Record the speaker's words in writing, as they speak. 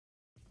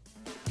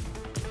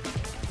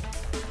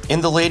In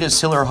the latest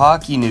Hiller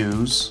hockey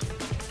news,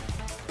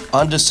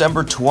 on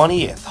December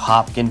 20th,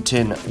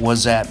 Hopkinton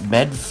was at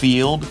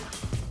Medfield.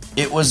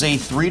 It was a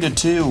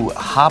 3-2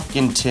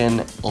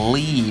 Hopkinton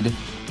lead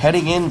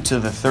heading into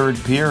the third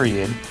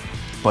period,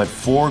 but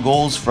 4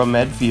 goals from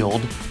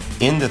Medfield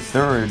in the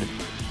third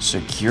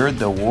secured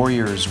the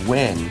Warriors'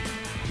 win.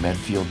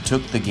 Medfield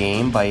took the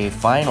game by a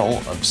final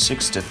of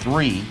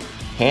 6-3,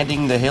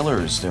 handing the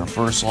Hillers their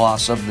first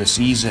loss of the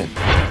season.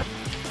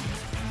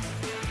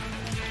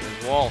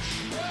 Here's Walsh.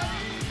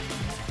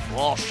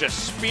 Walsh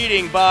just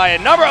speeding by a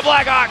number of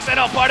Blackhawks, and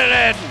he'll put it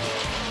in.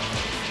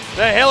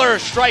 The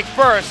Hillers strike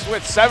first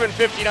with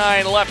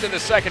 7:59 left in the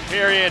second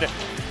period.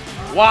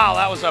 Wow,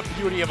 that was a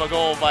beauty of a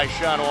goal by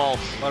Sean Walsh.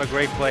 What a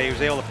great play. He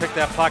was able to pick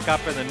that puck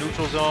up in the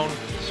neutral zone,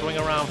 swing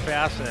around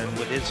fast, and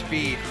with his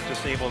speed,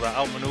 just able to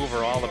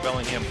outmaneuver all the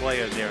Bellingham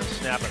players there and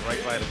snap it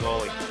right by the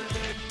goalie.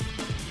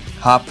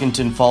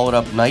 Hopkinton followed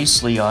up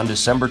nicely on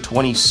December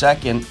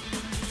 22nd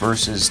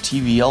versus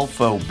TVL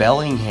foe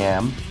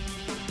Bellingham.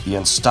 The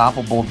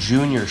unstoppable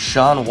junior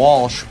Sean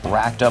Walsh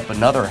racked up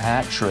another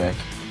hat trick,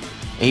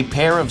 a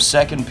pair of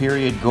second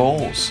period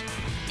goals,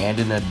 and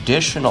an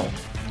additional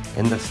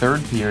in the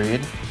third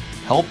period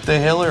helped the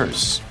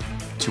Hillers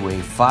to a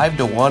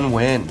 5-1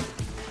 win.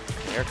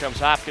 Here comes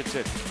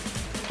Hopkinton.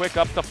 Quick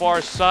up the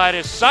far side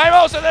is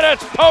Simos, and then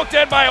it's poked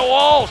in by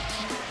Walsh.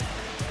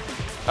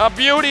 A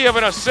beauty of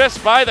an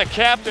assist by the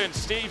captain,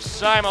 Steve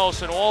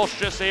Simos, and Walsh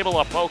just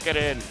able to poke it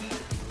in.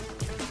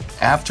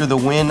 After the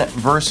win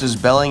versus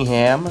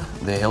Bellingham,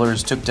 the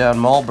Hillers took down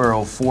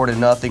Marlborough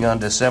 4-0 on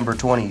December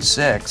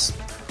 26th,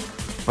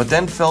 but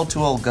then fell to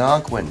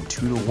Algonquin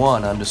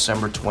 2-1 on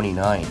December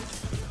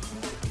 29th.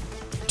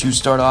 To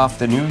start off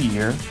the new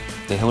year,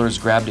 the Hillers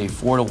grabbed a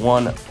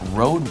 4-1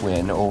 road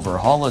win over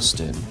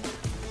Holliston.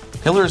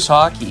 Hillers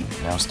hockey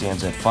now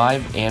stands at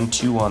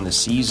 5-2 on the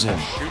season.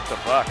 Shoot the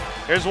puck.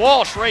 Here's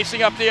Walsh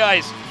racing up the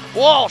ice.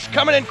 Walsh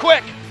coming in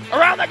quick,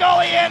 around the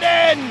goalie and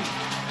in!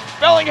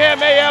 Bellingham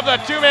may have the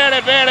two-man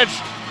advantage,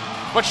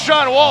 but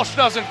Sean Walsh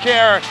doesn't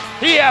care.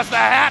 He has the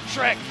hat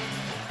trick.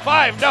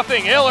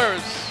 5-0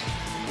 Hillers.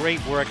 Great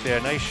work there.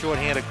 Nice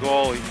short-handed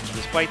goal.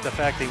 Despite the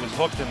fact that he was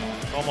hooked and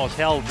almost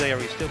held there,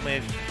 he still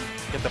managed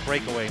to get the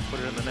breakaway and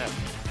put it in the net.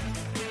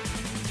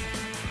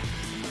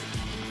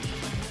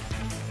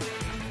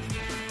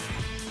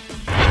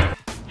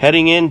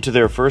 Heading into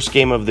their first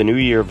game of the new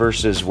year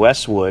versus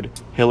Westwood,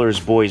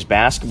 Hillers boys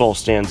basketball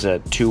stands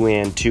at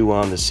 2-2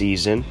 on the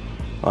season.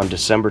 On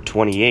December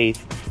 28th,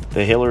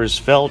 the Hillers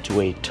fell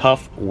to a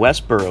tough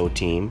Westboro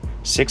team,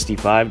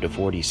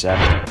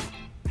 65-47.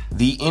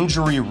 The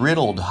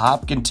injury-riddled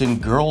Hopkinton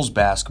girls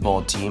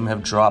basketball team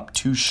have dropped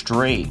 2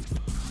 straight.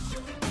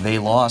 They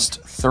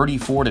lost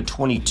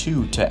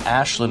 34-22 to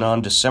Ashland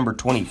on December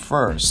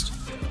 21st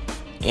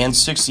and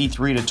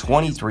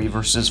 63-23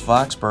 versus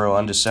Foxborough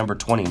on December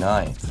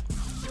 29th.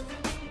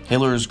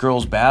 Hillers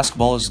girls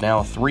basketball is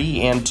now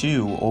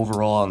 3-2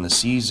 overall on the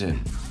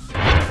season.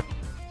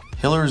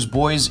 Hillers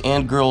boys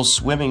and girls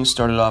swimming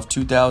started off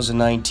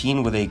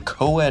 2019 with a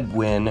co-ed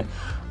win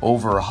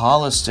over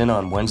Holliston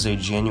on Wednesday,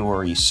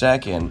 January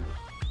 2nd.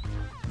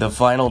 The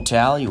final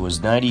tally was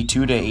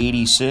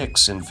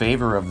 92-86 in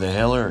favor of the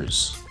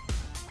Hillers.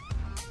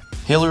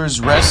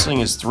 Hillers wrestling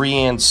is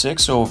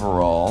 3-6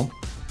 overall.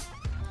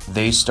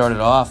 They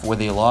started off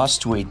with a loss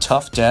to a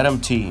tough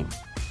Dedham team.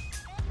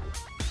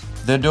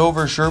 The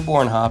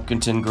Dover-Sherborne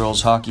Hopkinton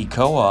Girls Hockey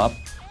Co-op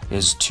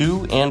is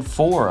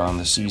 2-4 on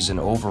the season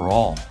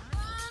overall.